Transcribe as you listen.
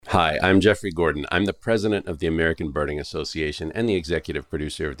Hi, I'm Jeffrey Gordon. I'm the president of the American Birding Association and the executive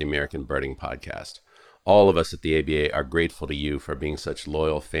producer of the American Birding Podcast. All of us at the ABA are grateful to you for being such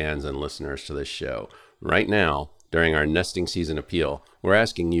loyal fans and listeners to this show. Right now, during our nesting season appeal, we're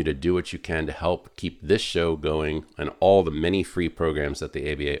asking you to do what you can to help keep this show going and all the many free programs that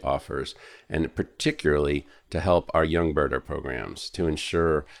the ABA offers, and particularly to help our young birder programs to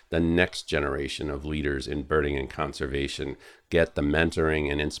ensure the next generation of leaders in birding and conservation get the mentoring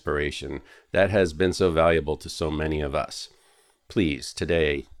and inspiration that has been so valuable to so many of us. Please,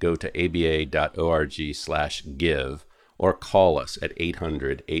 today, go to aba.org/give or call us at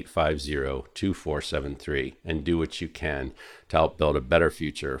 800-850-2473 and do what you can to help build a better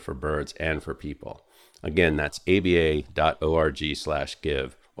future for birds and for people. Again, that's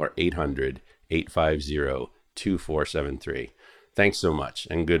aba.org/give or 800-850-2473. Thanks so much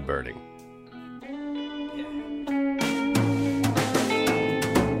and good birding.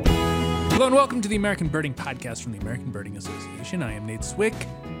 Hello and welcome to the American Birding Podcast from the American Birding Association. I am Nate Swick.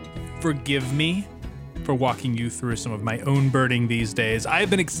 Forgive me for walking you through some of my own birding these days. I have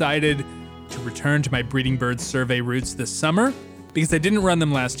been excited to return to my breeding bird survey routes this summer because I didn't run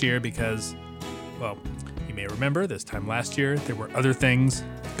them last year because, well, you may remember this time last year there were other things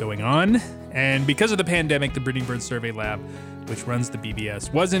going on. And because of the pandemic, the Breeding Bird Survey Lab, which runs the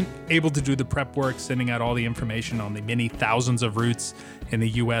BBS, wasn't able to do the prep work, sending out all the information on the many thousands of routes in the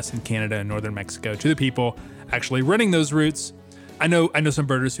US and Canada and northern Mexico to the people actually running those routes. I know some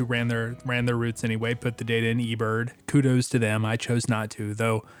birders who ran their routes anyway, put the data in eBird. Kudos to them. I chose not to,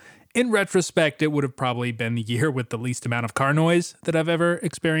 though. In retrospect, it would have probably been the year with the least amount of car noise that I've ever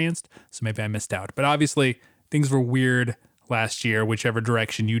experienced, so maybe I missed out. But obviously, things were weird last year, whichever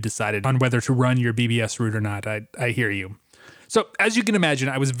direction you decided on whether to run your BBS route or not. I hear you. So, as you can imagine,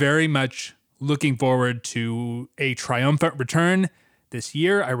 I was very much looking forward to a triumphant return this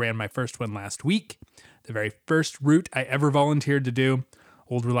year. I ran my first one last week. The very first route I ever volunteered to do,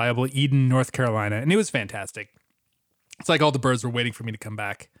 old reliable Eden, North Carolina, and it was fantastic. It's like all the birds were waiting for me to come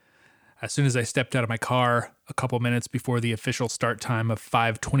back. As soon as I stepped out of my car a couple minutes before the official start time of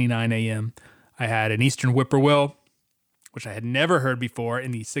 5:29 a.m., I had an eastern whippoorwill, which I had never heard before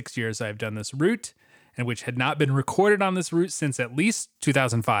in the 6 years I've done this route, and which had not been recorded on this route since at least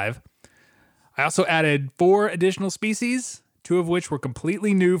 2005. I also added 4 additional species, 2 of which were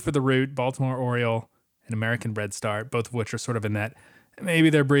completely new for the route, Baltimore Oriole and American Red Star, both of which are sort of in that, maybe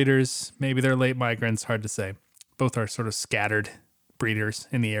they're breeders, maybe they're late migrants, hard to say. Both are sort of scattered breeders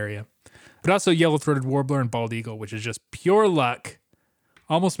in the area. But also yellow-throated warbler and bald eagle, which is just pure luck.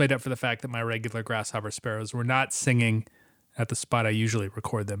 Almost made up for the fact that my regular grasshopper sparrows were not singing at the spot I usually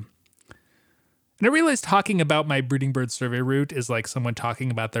record them. And I realized talking about my breeding bird survey route is like someone talking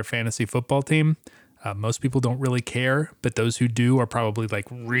about their fantasy football team. Most people don't really care, but those who do are probably like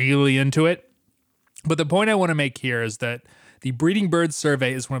really into it. But the point I want to make here is that the breeding bird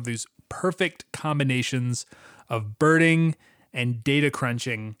survey is one of these perfect combinations of birding and data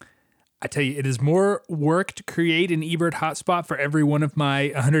crunching. I tell you, it is more work to create an eBird hotspot for every one of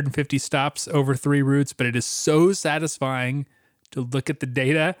my 150 stops over 3 routes, but it is so satisfying to look at the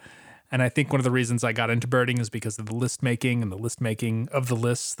data. And I think one of the reasons I got into birding is because of the list making and the list making of the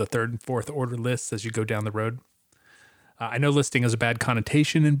lists, the 3rd and 4th order lists as you go down the road. I know listing has a bad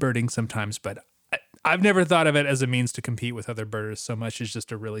connotation in birding sometimes, but I've never thought of it as a means to compete with other birders so much as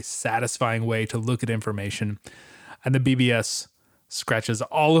just a really satisfying way to look at information. And the BBS scratches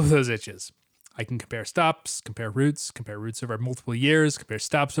all of those itches. I can compare stops, compare routes over multiple years, compare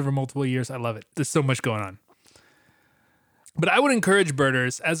stops over multiple years. I love it. There's so much going on. But I would encourage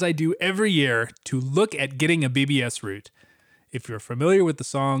birders, as I do every year, to look at getting a BBS route. If you're familiar with the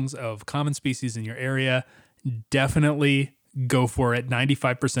songs of common species in your area, definitely go for it.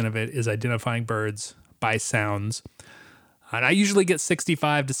 95% of it is identifying birds by sounds. And I usually get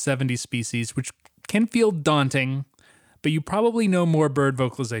 65 to 70 species, which can feel daunting, but you probably know more bird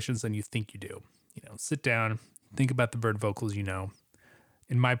vocalizations than you think you do. Sit down, think about the bird vocals you know.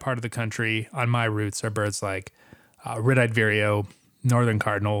 In my part of the country, on my routes, are birds like red-eyed vireo, northern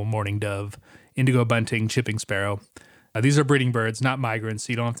cardinal, mourning dove, indigo bunting, chipping sparrow. These are breeding birds, not migrants,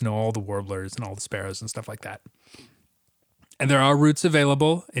 so you don't have to know all the warblers and all the sparrows and stuff like that. And there are routes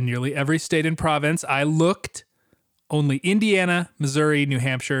available in nearly every state and province. I looked. Only Indiana, Missouri, New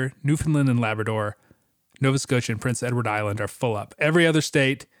Hampshire, Newfoundland and Labrador, Nova Scotia, and Prince Edward Island are full up. Every other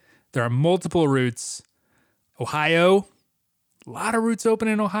state, there are multiple routes. Ohio, a lot of routes open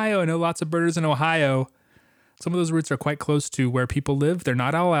in Ohio. I know lots of birders in Ohio. Some of those routes are quite close to where people live. They're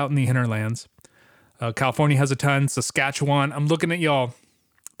not all out in the hinterlands. California has a ton. Saskatchewan. I'm looking at y'all.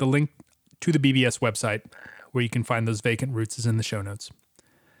 The link to the BBS website where you can find those vacant routes is in the show notes.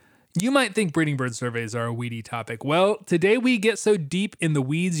 You might think breeding bird surveys are a weedy topic. Well, today we get so deep in the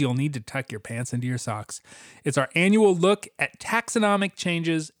weeds you'll need to tuck your pants into your socks. It's our annual look at taxonomic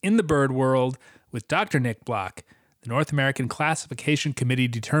changes in the bird world with Dr. Nick Block. The North American Classification Committee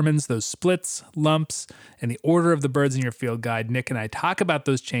determines those splits, lumps, and the order of the birds in your field guide. Nick and I talk about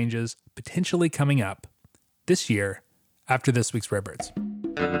those changes potentially coming up this year after this week's Rare Birds.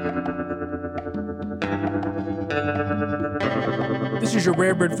 This is your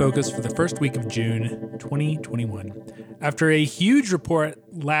Rare Bird Focus for the first week of June 2021. After a huge report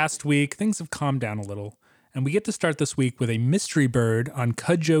last week, things have calmed down a little, and we get to start this week with a mystery bird on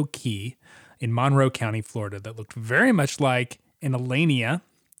Cudjoe Key in Monroe County, Florida, that looked very much like an Alania,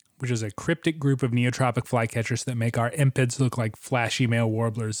 which is a cryptic group of neotropic flycatchers that make our empids look like flashy male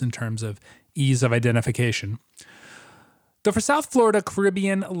warblers in terms of ease of identification. Though for South Florida,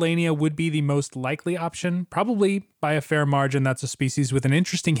 Caribbean Alania would be the most likely option, probably by a fair margin. That's a species with an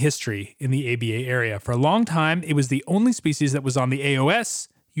interesting history in the ABA area. For a long time, it was the only species that was on the AOS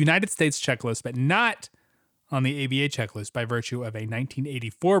United States checklist, but not on the ABA checklist by virtue of a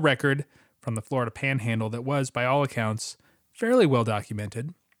 1984 record from the Florida Panhandle that was, by all accounts, fairly well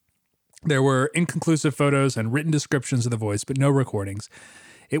documented. There were inconclusive photos and written descriptions of the voice, but no recordings.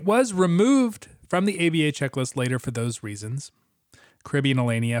 It was removed from the ABA checklist later for those reasons. Caribbean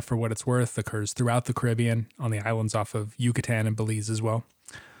Alania, for what it's worth, occurs throughout the Caribbean, on the islands off of Yucatan and Belize as well.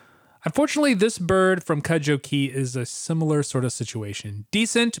 Unfortunately, this bird from Cudjoe Key is a similar sort of situation.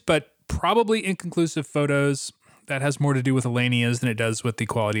 Decent, but probably inconclusive photos. That has more to do with Alanias than it does with the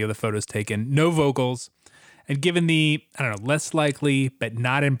quality of the photos taken. No vocals. And given the, less likely but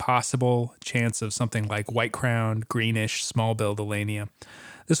not impossible chance of something like white-crowned, greenish, small-billed Alania,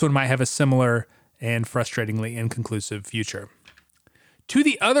 this one might have a similar and frustratingly inconclusive future. To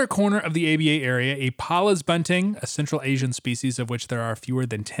the other corner of the ABA area, a Pallas bunting, a Central Asian species of which there are fewer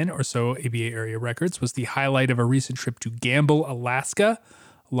than 10 or so ABA area records, was the highlight of a recent trip to Gamble, Alaska,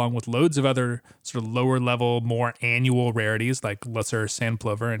 along with loads of other sort of lower-level, more annual rarities like lesser sand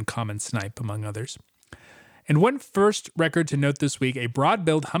plover and common snipe, among others. And one first record to note this week, a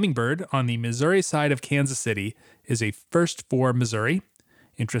broad-billed hummingbird on the Missouri side of Kansas City is a first for Missouri.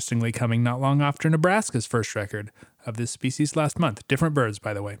 Interestingly, coming not long after Nebraska's first record of this species last month. Different birds,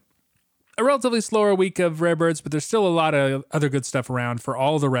 by the way. A relatively slower week of rare birds, but there's still a lot of other good stuff around. For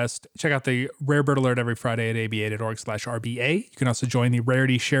all the rest, check out the Rare Bird Alert every Friday at aba.org/RBA. You can also join the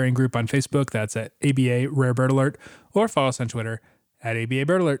Rarity Sharing Group on Facebook. That's at ABA Rare Bird Alert. Or follow us on Twitter at ABA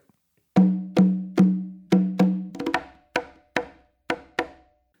Bird Alert.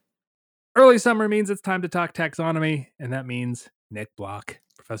 Early summer means it's time to talk taxonomy, and that means Nick Block,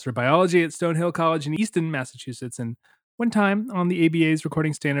 professor of biology at Stonehill College in Easton, Massachusetts, and one time on the ABA's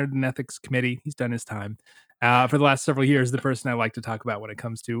Recording Standard and Ethics Committee. He's done his time. For the last several years, the person I like to talk about when it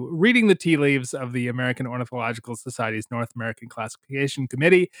comes to reading the tea leaves of the American Ornithological Society's North American Classification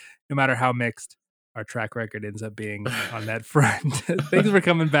Committee, no matter how mixed our track record ends up being on that front. Thanks for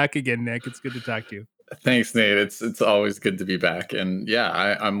coming back again, Nick. It's good to talk to you. Thanks, Nate. It's always good to be back. And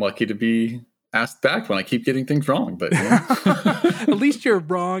yeah, I'm lucky to be asked back when I keep getting things wrong. But at least you're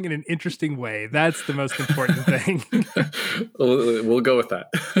wrong in an interesting way. That's the most important thing. We'll go with that.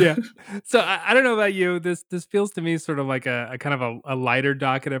 Yeah. So I don't know about you. This feels to me sort of like a kind of a lighter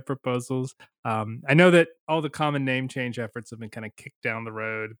docket of proposals. I know that all the common name change efforts have been kind of kicked down the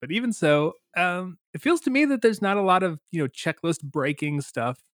road, but even so, it feels to me that there's not a lot of checklist breaking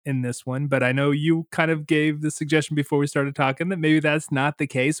stuff in this one, but I know you kind of gave the suggestion before we started talking that maybe that's not the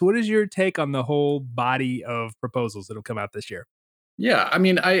case. What is your take on the whole body of proposals that'll come out this year? Yeah, I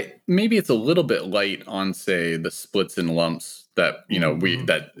mean, maybe it's a little bit light on, say, the splits and lumps that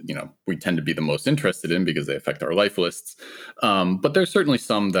we tend to be the most interested in because they affect our life lists. But there's certainly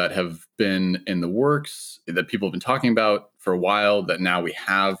some that have been in the works that people have been talking about for a while that now we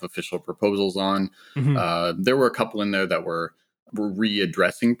have official proposals on. Mm-hmm. There were a couple in there that were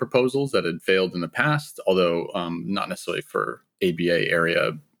readdressing proposals that had failed in the past, although not necessarily for ABA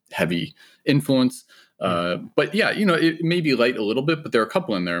area heavy influence. But yeah, it may be light a little bit, but there are a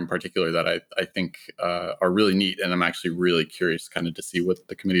couple in there in particular that I think are really neat. And I'm actually really curious kind of to see what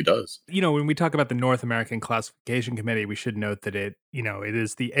the committee does. When we talk about the North American Classification Committee, we should note that it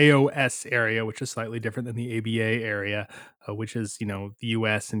is the AOS area, which is slightly different than the ABA area, which is, the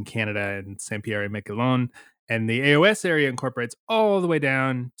US and Canada and Saint Pierre and Miquelon. And the AOS area incorporates all the way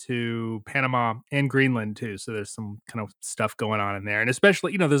down to Panama and Greenland, too. So there's some kind of stuff going on in there. And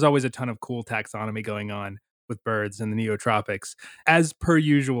especially, there's always a ton of cool taxonomy going on with birds in the neotropics. As per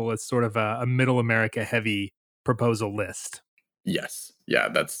usual, it's sort of a middle America heavy proposal list. Yes. Yeah,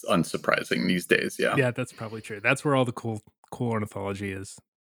 that's unsurprising these days. Yeah. Yeah, that's probably true. That's where all the cool ornithology is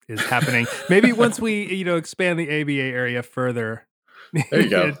is happening. Maybe once we, expand the ABA area further, There you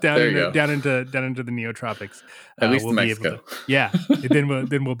go. down There you go. down into the neotropics, At least we'll be Mexico. able to. Yeah,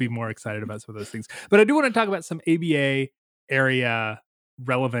 then we'll be more excited about some of those things. But I do want to talk about some ABA area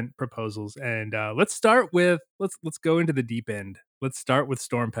relevant proposals, and let's start with let's go into the deep end. Let's start with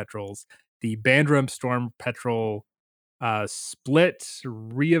storm petrels. The Bandrump storm petrel split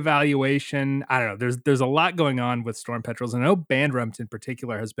reevaluation. I don't know. There's a lot going on with storm petrels. I know Bandrump in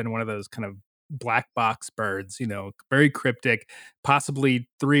particular has been one of those kind of black box birds, very cryptic, possibly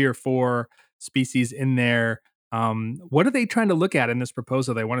 3 or 4 species in there. What are they trying to look at in this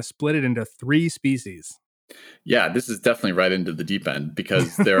proposal? They want to split it into 3 species. Yeah, this is definitely right into the deep end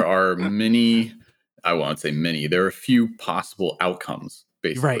because there are many, I won't say many, there are a few possible outcomes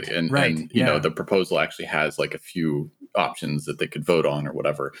basically. Right, and the proposal actually has like a few options that they could vote on or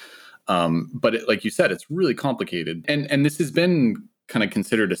whatever. But like you said, it's really complicated. And this has been kind of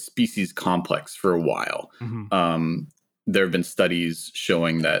considered a species complex for a while. Mm-hmm. There have been studies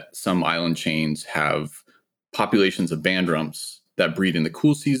showing that some island chains have populations of bandrumps that breed in the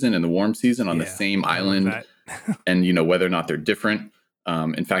cool season and the warm season on the same island. And, whether or not they're different.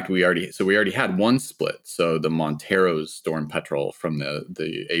 In fact, we already had one split. So the Montero's storm petrel from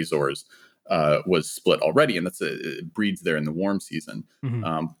the Azores was split already, and it breeds there in the warm season.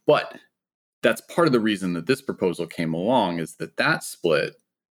 Mm-hmm. But that's part of the reason that this proposal came along is that split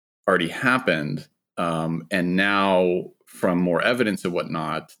already happened. And now from more evidence and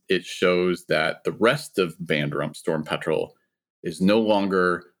whatnot, it shows that the rest of Bandrump storm petrel is no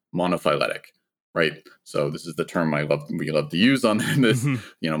longer monophyletic, right? So this is the term we love to use on this,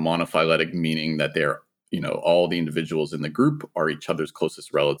 monophyletic, meaning that they're, all the individuals in the group are each other's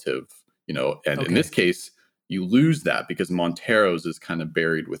closest relative, and in this case, you lose that because Montero's is kind of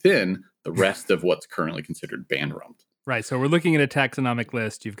buried within the rest of what's currently considered Bandrump. Right. So we're looking at a taxonomic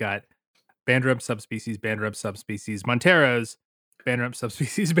list. You've got Bandrump subspecies, Montero's, Bandrump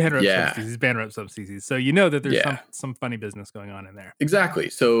subspecies, subspecies, Bandrump subspecies. So that there's some funny business going on in there. Exactly.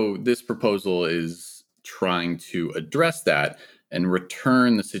 So this proposal is trying to address that and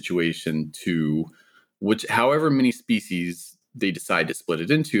return the situation to however many species they decide to split it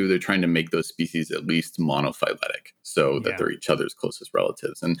into, they're trying to make those species at least monophyletic so that they're each other's closest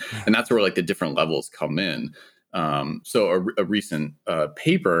relatives. And that's where like the different levels come in. So a recent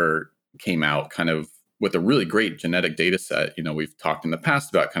paper came out kind of with a really great genetic data set. We've talked in the past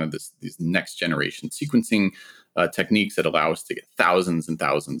about kind of these next generation sequencing techniques that allow us to get thousands and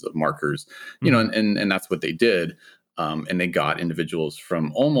thousands of markers, and that's what they did. And they got individuals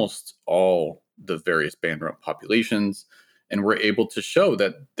from almost all the various Bandrump populations and were able to show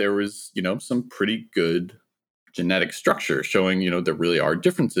that there was, some pretty good genetic structure showing, there really are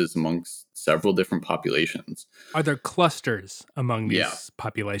differences amongst several different populations. Are there clusters among these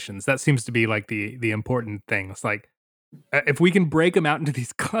populations? That seems to be like the important thing. It's like, if we can break them out into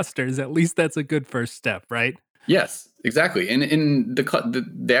these clusters, at least that's a good first step, right? Yes, exactly. And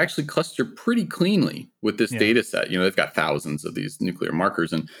they actually cluster pretty cleanly with this data set. They've got thousands of these nuclear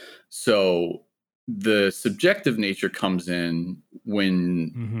markers. And so the subjective nature comes in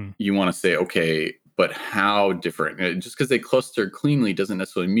when you want to say, okay, but how different? Just because they cluster cleanly doesn't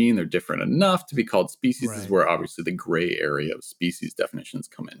necessarily mean they're different enough to be called species. Right. This is where obviously the gray area of species definitions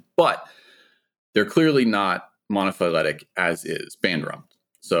come in. But they're clearly not monophyletic as is Bandrump.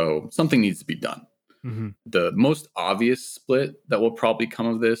 So something needs to be done. Mm-hmm. The most obvious split that will probably come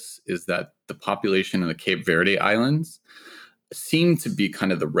of this is that the population in the Cape Verde Islands seem to be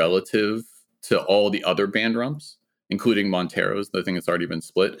kind of the relative to all the other Bandrumps, including Montero's, the thing that's already been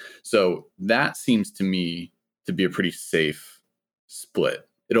split. So that seems to me to be a pretty safe split.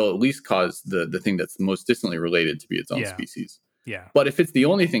 It'll at least cause the thing that's most distantly related to be its own species. Yeah. But if it's the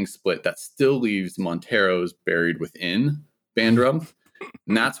only thing split, that still leaves Montero's buried within Bandrump.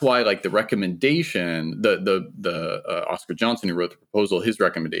 And that's why, like, the recommendation, the Oscar Johnson, who wrote the proposal, his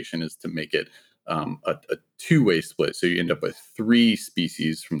recommendation is to make it a two-way split. So you end up with 3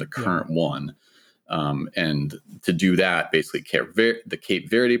 species from the current one. And to do that, basically, the Cape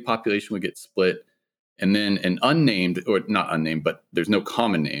Verde population would get split. And then an unnamed, or not unnamed, but there's no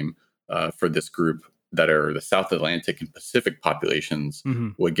common name for this group that are the South Atlantic and Pacific populations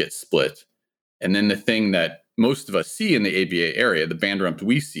would get split. And then the thing that most of us see in the ABA area, the Bandrump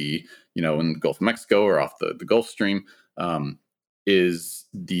we see, in the Gulf of Mexico or off the Gulf Stream, is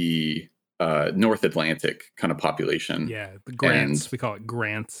the North Atlantic kind of population. Yeah, the grants. We call it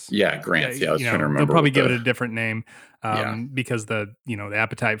grants. Yeah, grants. Yeah, I was trying to remember. They'll probably give it a different name because the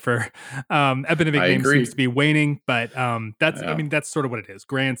appetite for eponymic names seems to be waning. But that's sort of what it is.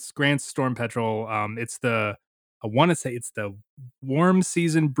 Grants storm petrel. It's the I want to say it's the warm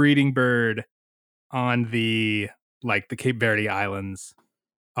season breeding bird on the Cape Verde Islands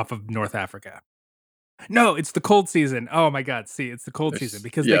off of North Africa. No, it's the cold season. Oh my God. See, it's the cold season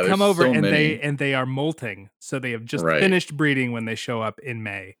because they come over so and many. they are molting. So they have just Right. finished breeding when they show up in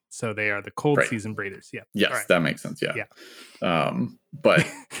May. So they are the cold Right. season breeders. Yeah. Yes, Right. that makes sense. Yeah. Yeah.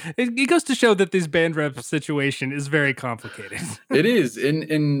 But it goes to show that this band rep situation is very complicated. it is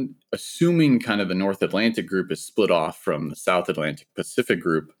in assuming kind of the North Atlantic group is split off from the South Atlantic Pacific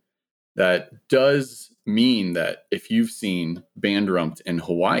group. That does mean that if you've seen band rumped in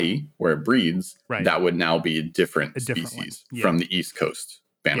Hawaii where it breeds, Right. that would now be a different one. species Yeah. from the East Coast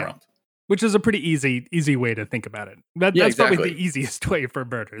band Yeah. rumped. Which is a pretty easy way to think about it. That's exactly. probably the easiest way for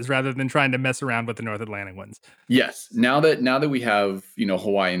birders, rather than trying to mess around with the North Atlantic ones. Yes. Now that we have,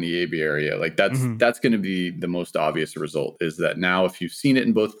 Hawaii and the ABA area, like that's going to be the most obvious result, is that now if you've seen it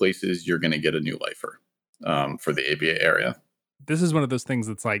in both places, you're going to get a new lifer for the ABA area. This is one of those things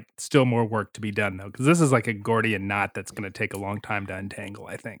that's like still more work to be done, though, because this is like a Gordian knot that's going to take a long time to untangle,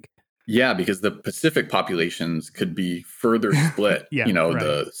 I think. Yeah, because the Pacific populations could be further split. Yeah,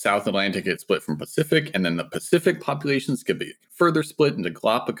 The South Atlantic gets split from Pacific, and then the Pacific populations could be further split into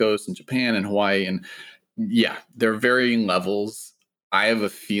Galapagos and Japan and Hawaii. And yeah, they're varying levels. I have a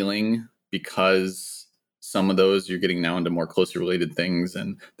feeling because some of those you're getting now into more closely related things,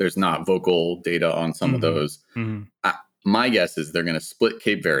 and there's not vocal data on some of those. My guess is they're going to split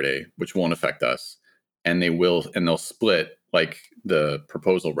Cape Verde, which won't affect us, and they'll split, like the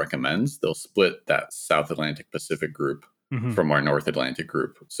proposal recommends, they'll split that South Atlantic Pacific group from our North Atlantic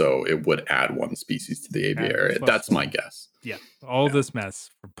group. So it would add one species to the ABA area. That's my guess. Yeah. This mess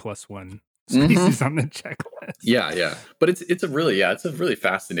for +1 species on the checklist. Yeah. But it's a really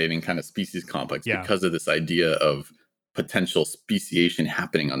fascinating kind of species complex because of this idea of potential speciation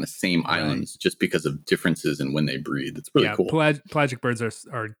happening on the same islands just because of differences in when they breed. It's really cool. Pelagic birds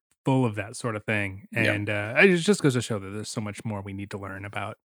are full of that sort of thing. And it just goes to show that there's so much more we need to learn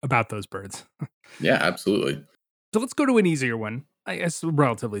about those birds. Yeah, absolutely. So let's go to an easier one, I guess,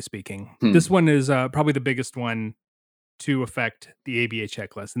 relatively speaking. This one is probably the biggest one to affect the ABA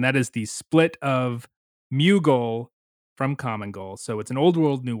checklist, and that is the split of Mu Gull from Common Gull. So it's an Old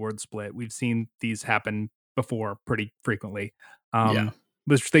World, New World split. We've seen these happen before pretty frequently.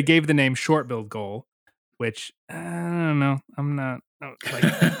 Which they gave the name short-billed gull, which I don't know. I'm not like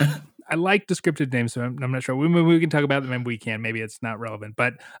I like descriptive names, so I'm not sure. We can talk about them. Maybe we can. Maybe it's not relevant.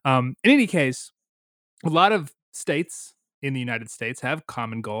 But in any case, a lot of states in the United States have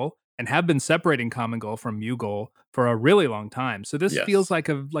Common Gull and have been separating Common Gull from Mu Gull for a really long time. So this feels like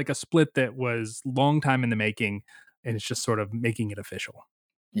a split that was long time in the making, and it's just sort of making it official.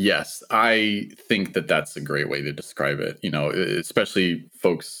 Yes, I think that's a great way to describe it. Especially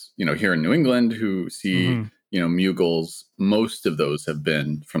folks, here in New England who see, Mu Gulls. Most of those have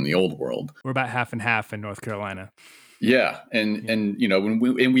been from the Old World. We're about half and half in North Carolina. Yeah, and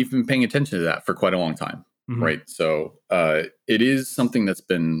we've been paying attention to that for quite a long time, right? So it is something that's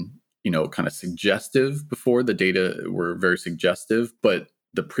been, kind of suggestive before. The data were very suggestive, but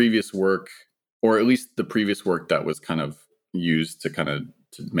the previous work, or at least the previous work that was kind of used to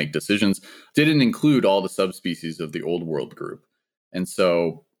make decisions, didn't include all the subspecies of the Old World group. And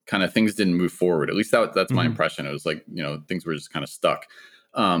so kind of things didn't move forward. At least that's my impression. It was like, things were just kind of stuck.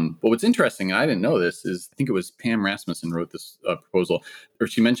 But what's interesting, and I didn't know this, is I think it was Pam Rasmussen wrote this proposal, or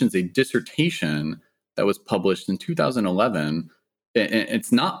she mentions a dissertation that was published in 2011. And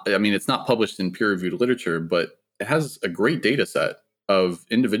it's not published in peer-reviewed literature, but it has a great data set of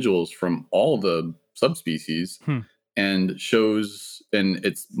individuals from all the subspecies and shows, and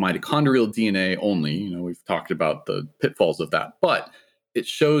it's mitochondrial DNA only. We've talked about the pitfalls of that, but it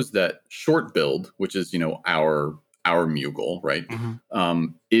shows that short-billed, which is, our Mu Gull, right,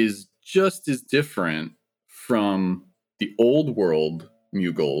 is just as different from the Old World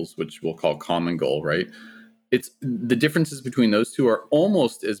Mu Gulls, which we'll call Common Gull, right? It's the differences between those two are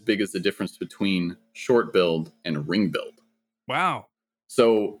almost as big as the difference between short-billed and ring-billed. Wow.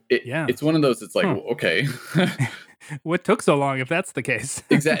 So it's one of those. It's like, well, okay. What took so long if that's the case?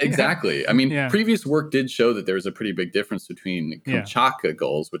 Exactly. I mean, previous work did show that there was a pretty big difference between Kamchatka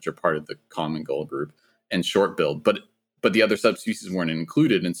gulls, which are part of the Common Gull group, and short-billed, but the other subspecies weren't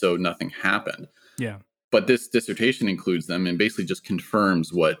included, and so nothing happened. Yeah. But this dissertation includes them and basically just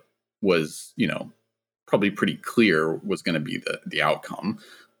confirms what was, probably pretty clear was going to be the outcome,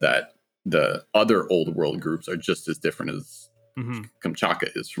 that the other Old World groups are just as different as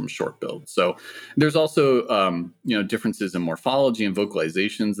Kamchatka is from short-billed. So there's also, differences in morphology and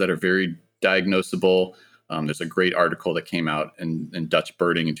vocalizations that are very diagnosable. There's a great article that came out in Dutch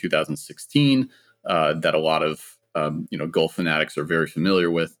Birding in 2016 that a lot of gull fanatics are very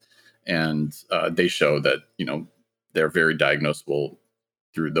familiar with, and they show that they're very diagnosable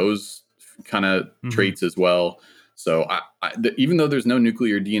through those kind of traits as well. So even though there's no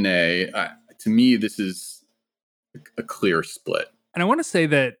nuclear DNA, to me this is a clear split. And I want to say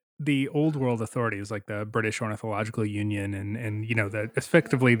that the old world authorities, like the British Ornithological Union and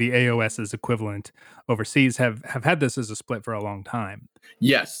effectively the AOS's equivalent overseas, have had this as a split for a long time.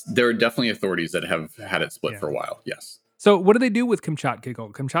 Yes, there are definitely authorities that have had it split for a while. Yes. So what do they do with Kamchatka gull?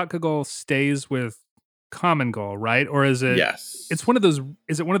 Kamchatka gull stays with common gull, right? Or is it? Yes. It's one of those.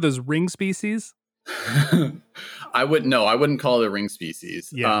 Is it one of those ring species? I wouldn't call it a ring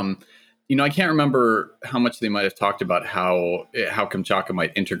species. Yeah. I can't remember how much they might have talked about how Kamchatka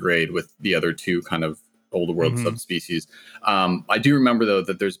might integrate with the other two kind of old world subspecies. I do remember though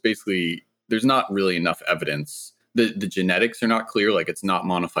that there's not really enough evidence. The genetics are not clear, like it's not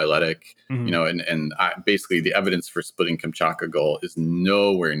monophyletic, and basically the evidence for splitting Kamchatka gull is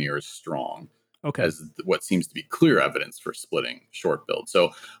nowhere near as strong as what seems to be clear evidence for splitting short-billed.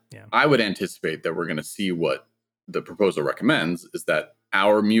 So I would anticipate that we're going to see what the proposal recommends is that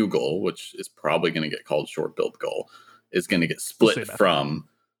our Mew gull, which is probably going to get called short-billed gull, is going to get split from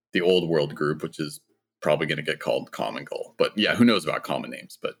the old world group, which is probably going to get called common gull. But yeah, who knows about common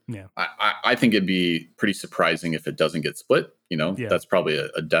names? But I think it'd be pretty surprising if it doesn't get split. That's probably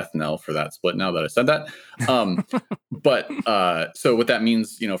a death knell for that split now that I said that. But so what that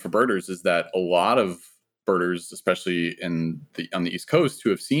means, for birders is that a lot of birders, especially on the East Coast, who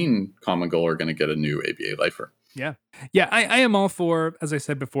have seen common gull are going to get a new ABA lifer. Yeah. I am all for, as I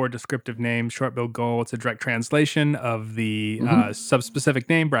said before, descriptive name, short-billed gull. It's a direct translation of the subspecific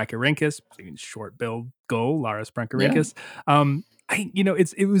name, Brachyrhynchus, short-billed gull, Larus brachyrhynchus.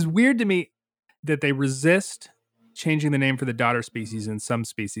 It was weird to me that they resist changing the name for the daughter species in some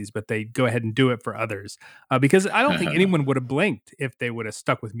species, but they go ahead and do it for others. Because I don't think anyone would have blinked if they would have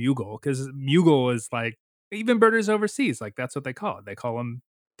stuck with Mew gull, because Mew gull is like, even birders overseas, like that's what they call it. They call them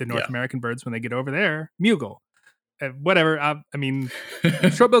the North American birds when they get over there, Mew gull. Whatever. I mean,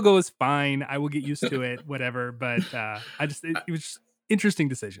 short-billed gull is fine. I will get used to it. Whatever. But it was just interesting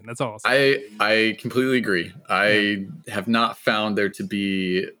decision. That's all. I completely agree. I have not found there to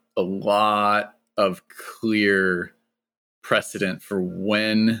be a lot of clear precedent for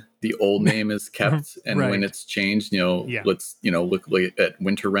when the old name is kept and when it's changed. Let's look at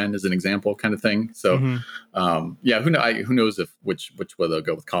winter wren as an example, kind of thing. So, who knows which way they'll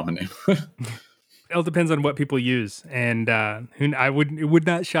go with common name. It all depends on what people use, and it would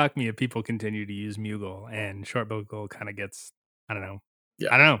not shock me if people continue to use Mew gull and short-billed gull kind of gets, I don't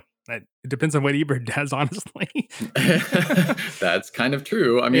know. It depends on what eBird does, honestly. That's kind of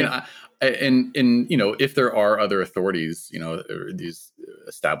true. I mean, if there are other authorities, these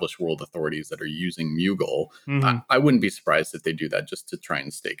established world authorities that are using Mew gull, I wouldn't be surprised if they do that just to try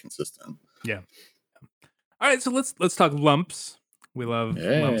and stay consistent. Yeah. All right, so let's talk lumps. We love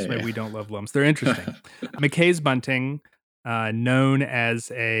lumps. Maybe we don't love lumps. They're interesting. McKay's bunting, known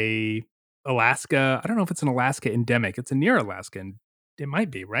as a Alaska. I don't know if it's an Alaska endemic. It's a near Alaska, and it might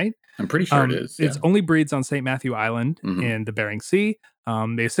be, right? I'm pretty sure it is. It only breeds on St. Matthew Island in the Bering Sea.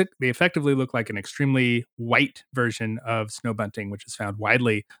 They effectively look like an extremely white version of snow bunting, which is found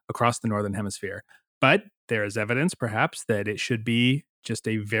widely across the northern hemisphere. But there is evidence, perhaps, that it should be just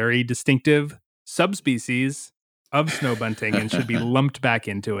a very distinctive subspecies of snow bunting and should be lumped back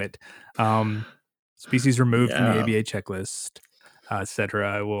into it. Species removed from the ABA checklist,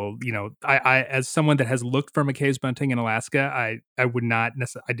 etc. Well, I as someone that has looked for McKay's bunting in Alaska, I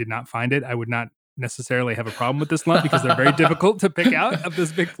did not find it. I would not necessarily have a problem with this lump because they're very difficult to pick out of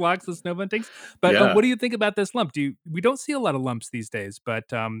those big flocks of snow buntings. But what do you think about this lump? We don't see a lot of lumps these days, but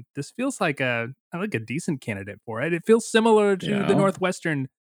this feels like a decent candidate for it. It feels similar to the northwestern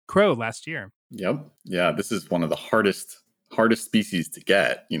crow last year. Yep. Yeah. This is one of the hardest species to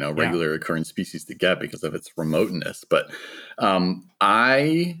get, regular occurring species to get because of its remoteness. But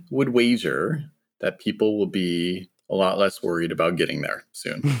I would wager that people will be a lot less worried about getting there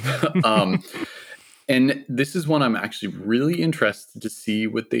soon. And this is one I'm actually really interested to see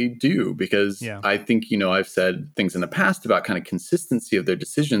what they do because I think, I've said things in the past about kind of consistency of their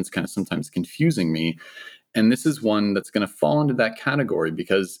decisions kind of sometimes confusing me. And this is one that's going to fall into that category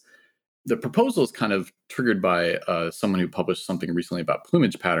because the proposal is kind of triggered by someone who published something recently about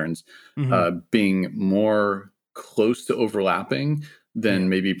plumage patterns being more close to overlapping than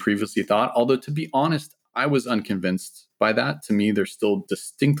maybe previously thought. Although, to be honest, I was unconvinced by that. To me, they're still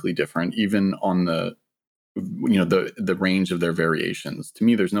distinctly different, even on the range of their variations. To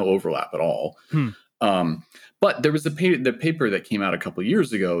me, there's no overlap at all. But there was the paper that came out a couple of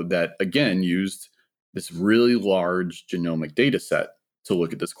years ago that, again, used this really large genomic data set to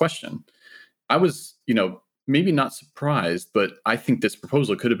look at this question. I was, maybe not surprised, but I think this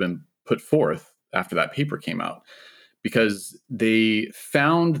proposal could have been put forth after that paper came out, because they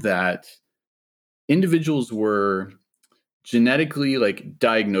found that individuals were genetically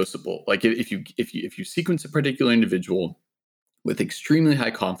diagnosable. Like if you sequence a particular individual with extremely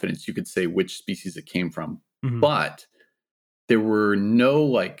high confidence, you could say which species it came from. Mhm. But there were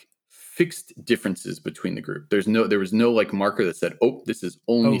no fixed differences between the group. There was no marker that said, oh, this is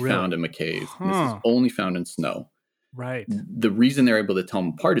only really? found in McCabe. This is Huh. only found in Snow. Right. The reason they're able to tell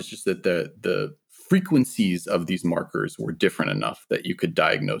them apart is just that the frequencies of these markers were different enough that you could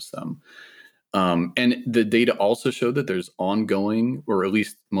diagnose them. And the data also showed that there's ongoing, or at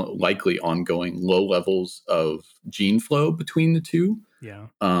least likely ongoing, low levels of gene flow between the two. Yeah.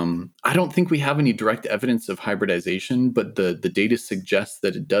 I don't think we have any direct evidence of hybridization, but the data suggests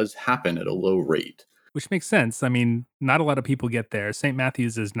that it does happen at a low rate. Which makes sense. I mean, not a lot of people get there. St. Matthew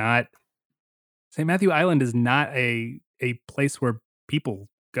Island is not a place where people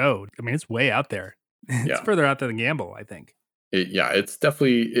go. I mean, it's way out there. It's further out than Gamble, I think. It's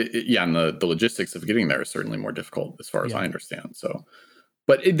definitely, and the logistics of getting there is certainly more difficult as far as I understand. So,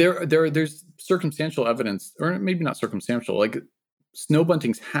 but there's circumstantial evidence, or maybe not circumstantial, like snow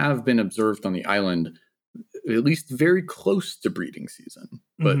buntings have been observed on the island, at least very close to breeding season,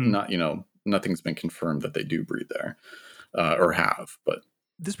 but not, nothing's been confirmed that they do breed there or have. But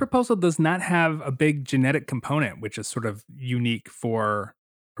this proposal does not have a big genetic component, which is sort of unique for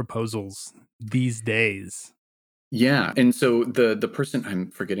proposals these days. Yeah, and so the person,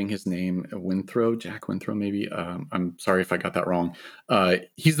 I'm forgetting his name, Jack Winthrow, maybe. I'm sorry if I got that wrong.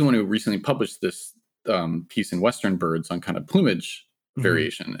 He's the one who recently published this piece in Western Birds on kind of plumage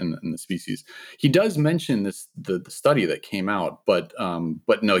variation in the species. He does mention the study that came out, but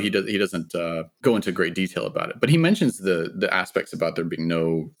no, he doesn't go into great detail about it. But he mentions the aspects about there being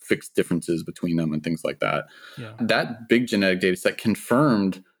no fixed differences between them and things like that. Yeah. That big genetic data set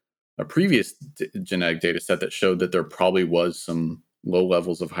confirmed a previous genetic data set that showed that there probably was some low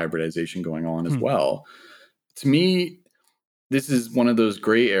levels of hybridization going on as well. To me, this is one of those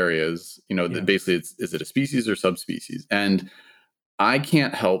gray areas, that basically is it a species or subspecies? And I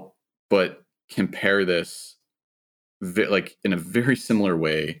can't help but compare this in a very similar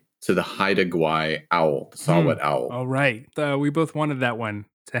way to the Haida Gwaii owl, the saw-whet owl. Oh, right. We both wanted that one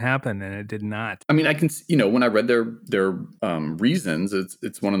to happen, and it did not. I mean, I can, when I read their reasons,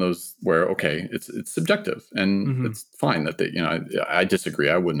 it's one of those where, okay, it's subjective, and it's fine that they, I disagree.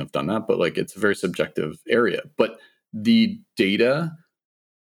 I wouldn't have done that, but it's a very subjective area. But the data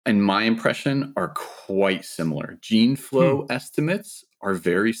and my impression are quite similar. Gene flow estimates are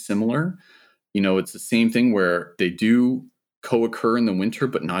very similar. It's the same thing where they do co-occur in the winter,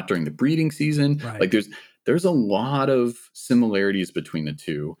 but not during the breeding season. Right. There's a lot of similarities between the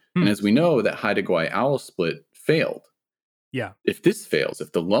two. And as we know, that Haida Gwaii owl split failed. Yeah. If this fails,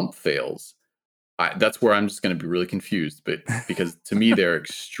 if the lump fails, that's where I'm just going to be really confused. But because to me, they're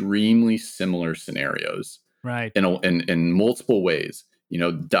extremely similar scenarios. Right. In multiple ways.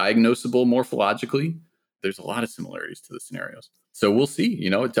 Diagnosable morphologically, there's a lot of similarities to the scenarios. So we'll see.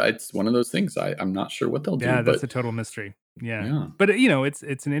 It's one of those things. I'm not sure what they'll do. Yeah, that's a total mystery. Yeah. But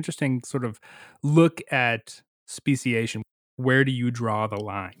it's an interesting sort of look at speciation. Where do you draw the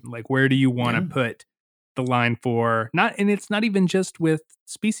line? Where do you want to put the line for and it's not even just with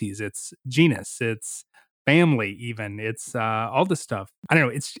species, it's genus, it's family, even it's all this stuff. I don't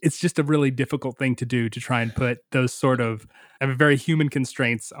know. It's just a really difficult thing to do, to try and put those sort of very human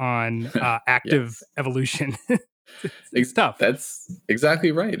constraints on active evolution. It's tough. That's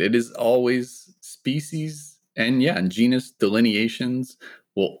exactly right. It is always species and genus delineations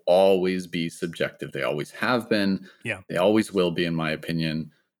will always be subjective. They always have been. Yeah. They always will be, in my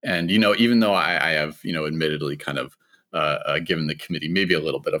opinion. And, even though I have, admittedly kind of given the committee maybe a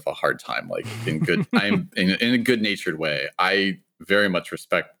little bit of a hard time, I'm in a good natured way. I very much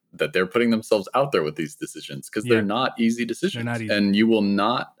respect that they're putting themselves out there with these decisions, because they're not easy decisions. They're not easy. And you will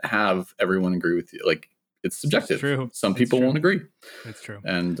not have everyone agree with you. It's subjective. It's true. Some people won't agree. It's true.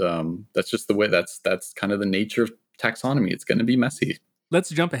 And that's just the way, that's kind of the nature of taxonomy. It's going to be messy. Let's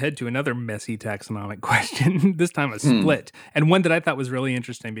jump ahead to another messy taxonomic question, this time a split. And one that I thought was really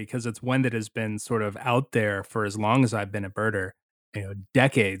interesting, because it's one that has been sort of out there for as long as I've been a birder,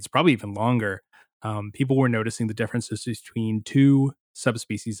 decades, probably even longer. People were noticing the differences between two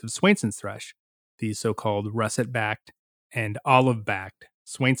subspecies of Swainson's thrush, the so-called russet-backed and olive-backed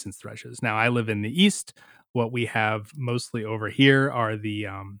Swainson's thrushes. Now, I live in the east. What we have mostly over here are the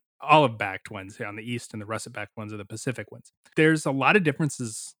olive-backed ones on the east, and the russet-backed ones are the Pacific ones. There's a lot of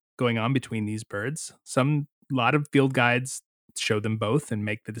differences going on between these birds. A lot of field guides show them both and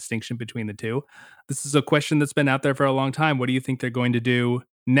make the distinction between the two. This is a question that's been out there for a long time. What do you think they're going to do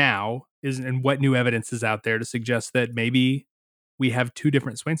now? And what new evidence is out there to suggest that maybe we have two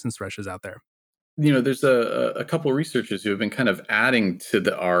different Swainson's thrushes out there? There's a couple of researchers who have been kind of adding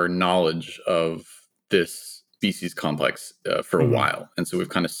to our knowledge of this species complex for a while. And so we've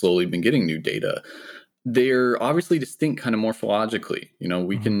kind of slowly been getting new data. They're obviously distinct kind of morphologically.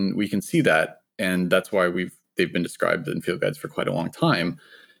 We can see that. And that's why they've been described in field guides for quite a long time.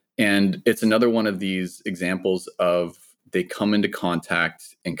 And it's another one of these examples of they come into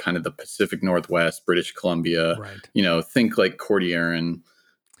contact in kind of the Pacific Northwest, British Columbia, right. Think like Cordilleran,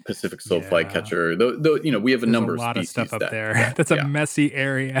 Pacific Soul Flycatcher. Though, we have a number of species. There's a lot of stuff up there. That's a messy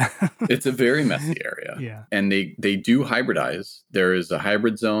area. It's a very messy area. Yeah. And they do hybridize. There is a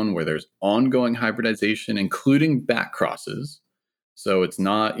hybrid zone where there's ongoing hybridization, including back crosses. So it's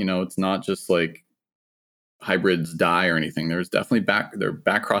not just like hybrids die or anything. There's definitely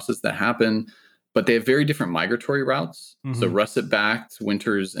back crosses that happen, but they have very different migratory routes. So russet-backed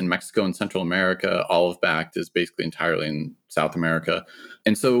winters in Mexico and Central America, olive-backed is basically entirely in South America.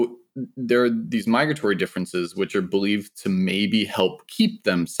 And so there are these migratory differences which are believed to maybe help keep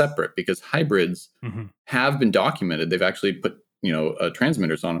them separate, because hybrids have been documented. They've actually put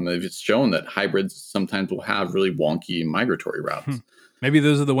transmitters on them. They've shown that hybrids sometimes will have really wonky migratory routes. Maybe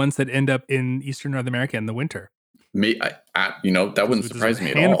those are the ones that end up in Eastern North America in the winter. That wouldn't surprise me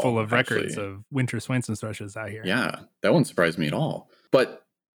at all. There's a handful of records of winter Swainson's thrushes out here. Yeah, that wouldn't surprise me at all. But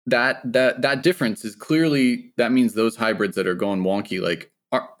that difference is clearly, that means those hybrids that are going wonky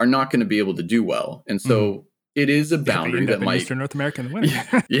are not going to be able to do well. And so it is a boundary that might Eastern North America in the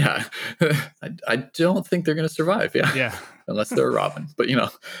winter. Yeah. I don't think they're going to survive. Yeah. Unless they're a robin. But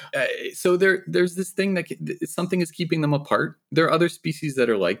so there's this thing that something is keeping them apart. There are other species that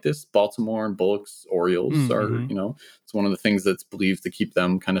are like this. Baltimore and Bullock's orioles are, it's one of the things that's believed to keep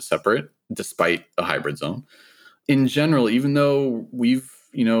them kind of separate despite a hybrid zone. In general, even though we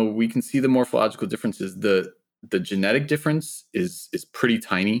can see the morphological differences, the genetic difference is pretty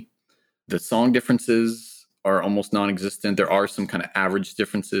tiny. The song differences are almost non-existent. There are some kind of average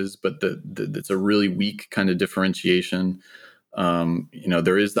differences, but it's a really weak kind of differentiation.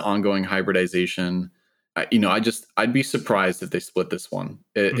 There is the ongoing hybridization. I'd be surprised if they split this one.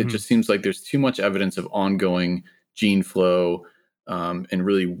 It just seems like there's too much evidence of ongoing gene flow and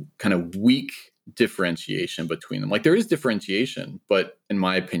really kind of weak differentiation between them. Like, there is differentiation, but in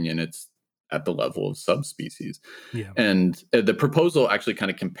my opinion, it's at the level of subspecies. Yeah. And the proposal actually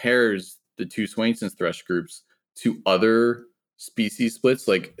kind of compares the two Swainson's thrush groups to other species splits,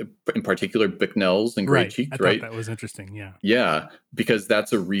 like in particular Bicknells and gray-cheeked, right? That was interesting. Yeah, because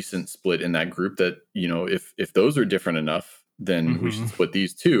that's a recent split in that group that, if those are different enough, then we should split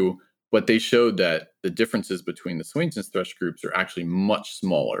these two. But they showed that the differences between the Swainson's thrush groups are actually much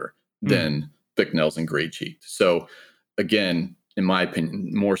smaller than Bicknells and gray-cheeked. So again, in my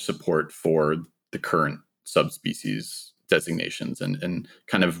opinion, more support for the current subspecies designations and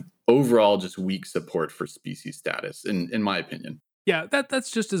kind of overall just weak support for species status, in my opinion. Yeah,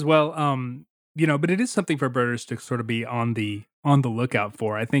 that's just as well. But it is something for birders to sort of be on the lookout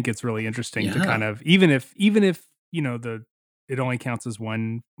for. I think it's really interesting to kind of, even if it only counts as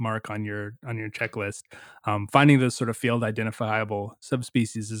one mark on your checklist, finding those sort of field identifiable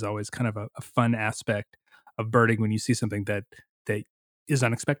subspecies is always kind of a fun aspect of birding when you see something that is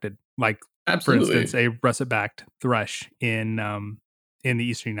unexpected. Like, absolutely, for instance, a russet-backed thrush in the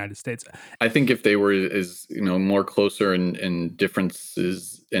Eastern United States. I think if they were more closer in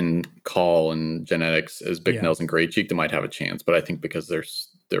differences in call and genetics as Bicknells and gray-cheeked, they might have a chance. But I think because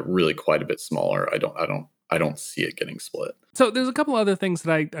they're really quite a bit smaller, I don't see it getting split. So there's a couple other things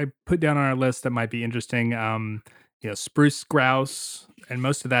that I put down on our list that might be interesting. Spruce grouse, and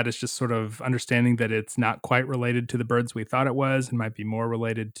most of that is just sort of understanding that it's not quite related to the birds we thought it was, and might be more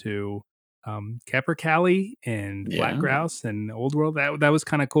related to capercaillie and black grouse and old world. That was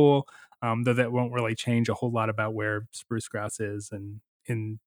kind of cool, though that won't really change a whole lot about where spruce grouse is, and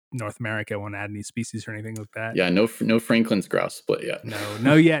in North America won't add any species or anything like that. Yeah, no Franklin's grouse split yet. No,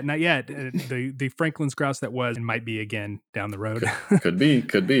 not yet. The Franklin's grouse that was and might be again down the road. Could be.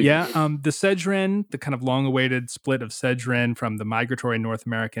 Yeah, the sedge wren, the kind of long-awaited split of sedge wren from the migratory North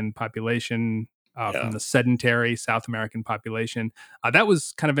American population. From the sedentary South American population. That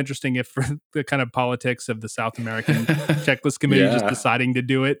was kind of interesting if for the kind of politics of the South American checklist committee just deciding to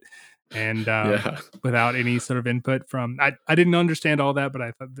do it and without any sort of input from, I didn't understand all that, but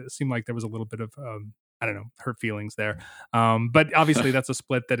I thought it seemed like there was a little bit of, hurt feelings there. But obviously that's a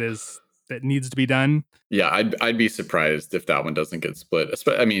split that is that needs to be done. Yeah, I'd be surprised if that one doesn't get split.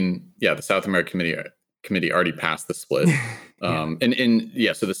 I mean, yeah, the South American committee already passed the split. So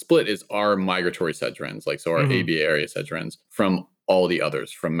the split is our migratory sedge wrens, like so our ABA area sedge wrens from all the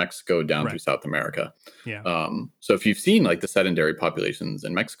others, from Mexico down through South America. Yeah. So if you've seen like the sedentary populations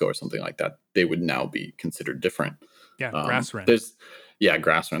in Mexico or something like that, they would now be considered different. Yeah, grass wren.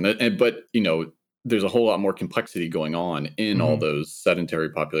 Grass wren. But there's a whole lot more complexity going on in all those sedentary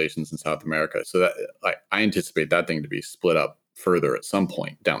populations in South America. So that I anticipate that thing to be split up further at some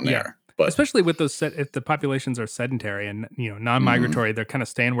point down there. Yeah. But especially with those, if the populations are sedentary and non-migratory, they're kind of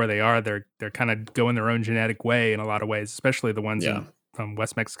staying where they are. They're kind of going their own genetic way in a lot of ways, especially the ones from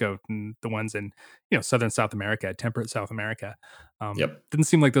West Mexico and the ones in southern South America, temperate South America. Didn't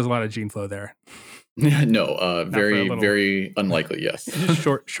seem like there's a lot of gene flow there. No, very unlikely. Yes,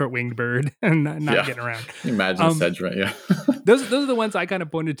 short-winged bird and not getting around. Imagine sedge wren. Yeah, those are the ones I kind of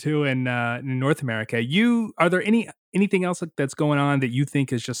pointed to in North America. Are there anything else that's going on that you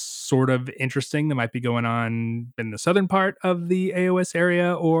think is just sort of interesting that might be going on in the southern part of the AOS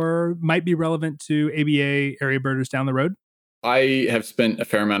area or might be relevant to ABA area birders down the road? I have spent a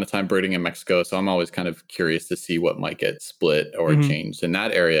fair amount of time birding in Mexico, so I'm always kind of curious to see what might get split or changed in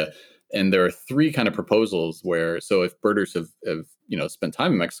that area. And there are three kind of proposals where, so if birders have spent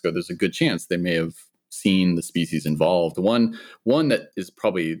time in Mexico, there's a good chance they may have seen the species involved. One that is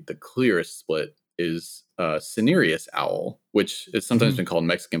probably the clearest split is cinereous owl, which is sometimes been called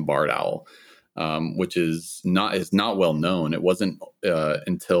Mexican barred owl, which is not well known. It wasn't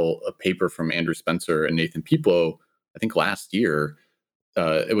until a paper from Andrew Spencer and Nathan Piplo, I think last year,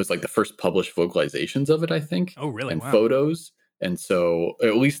 it was like the first published vocalizations of it, I think. Oh, really? And wow. Photos. And so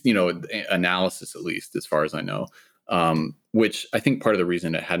at least, analysis, at least as far as I know, which I think part of the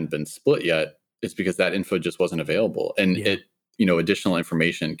reason it hadn't been split yet is because that info just wasn't available. And it, additional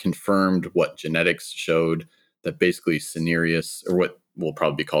information confirmed what genetics showed, that basically cinereous, or what will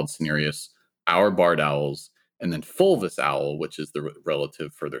probably be called cinereous, our barred owls, and then fulvous owl, which is the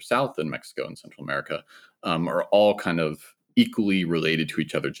relative further south in Mexico and Central America, are all kind of equally related to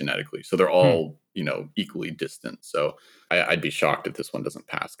each other genetically. So they're all, equally distant. So I'd be shocked if this one doesn't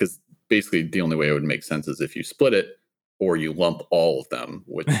pass, because basically the only way it would make sense is if you split it or you lump all of them,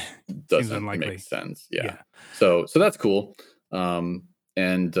 which doesn't make sense. Yeah. So that's cool. And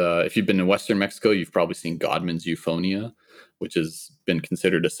if you've been in Western Mexico, you've probably seen Godman's euphonia, which has been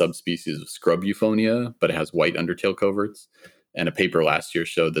considered a subspecies of scrub euphonia, but it has white undertail coverts. And a paper last year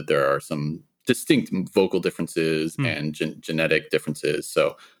showed that there are some distinct vocal differences and genetic differences.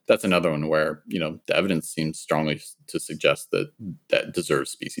 So that's another one where, the evidence seems strongly to suggest that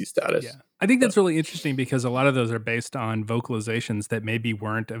deserves species status. Yeah. I think that's really interesting because a lot of those are based on vocalizations that maybe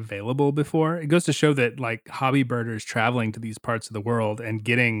weren't available before. It goes to show that like hobby birders traveling to these parts of the world and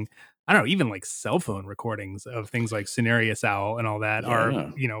getting, I don't know, even like cell phone recordings of things like cinereous owl and all that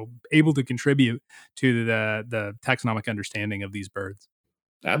are, able to contribute to the taxonomic understanding of these birds.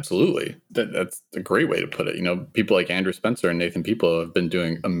 Absolutely. That's a great way to put it. People like Andrew Spencer and Nathan Piplo have been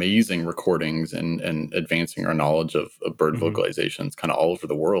doing amazing recordings and advancing our knowledge of bird vocalizations kind of all over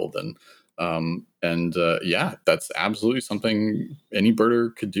the world. And that's absolutely something any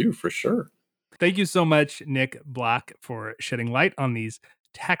birder could do for sure. Thank you so much, Nick Block, for shedding light on these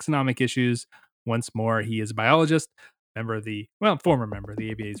taxonomic issues. Once more, he is a biologist, former member of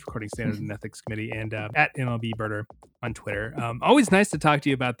the ABA's Recording Standards and Ethics Committee, and at NLB Birder on Twitter. Always nice to talk to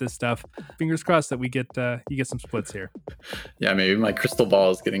you about this stuff. Fingers crossed that you get some splits here. Yeah, maybe my crystal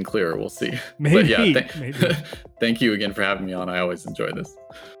ball is getting clearer. We'll see. Maybe. But maybe. Thank you again for having me on. I always enjoy this.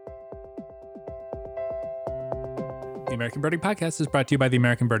 The American Birding Podcast is brought to you by the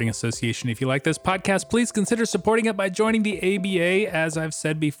American Birding Association. If you like this podcast, please consider supporting it by joining the ABA. As I've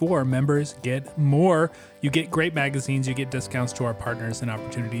said before, members get more. You get great magazines, you get discounts to our partners, and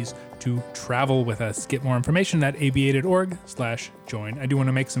opportunities to travel with us. Get more information at aba.org/join. I do want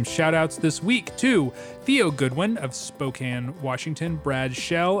to make some shout outs this week to Theo Goodwin of Spokane, Washington, Brad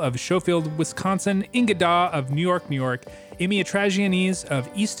Shell of Schofield, Wisconsin, Inga Daw of New York, New York, Amy Atragianese of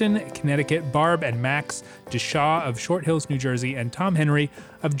Easton, Connecticut, Barb and Max Deshaw of Short Hills, New Jersey, and Tom Henry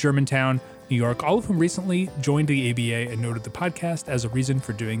of Germantown, New York, all of whom recently joined the ABA and noted the podcast as a reason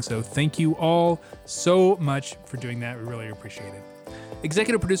for doing so. Thank you all so much for doing that. We really appreciate it.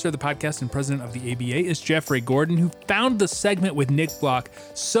 Executive producer of the podcast and president of the ABA is Jeffrey Gordon, who found the segment with Nick Block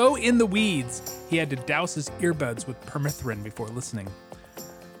so in the weeds he had to douse his earbuds with permethrin before listening.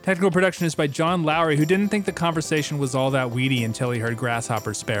 Technical production is by John Lowry, who didn't think the conversation was all that weedy until he heard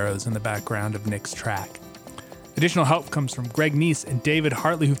grasshopper sparrows in the background of Nick's track. Additional help comes from Greg Neese and David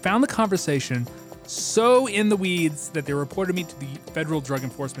Hartley, who found the conversation so in the weeds that they reported me to the Federal Drug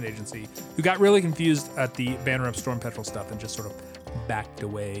Enforcement Agency, who got really confused at the banner of Storm Petrel stuff and just sort of backed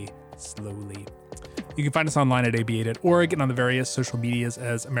away slowly. You can find us online at aba.org and on the various social medias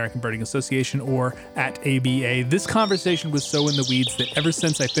as American Birding Association or at ABA. This conversation was so in the weeds that ever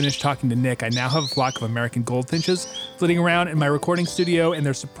since I finished talking to Nick, I now have a flock of American goldfinches flitting around in my recording studio, and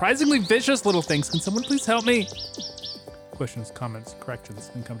they're surprisingly vicious little things. Can someone please help me? Questions, comments, corrections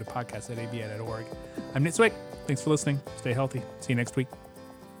can come to podcast@aba.org. I'm Nate Swick. Thanks for listening. Stay healthy. See you next week.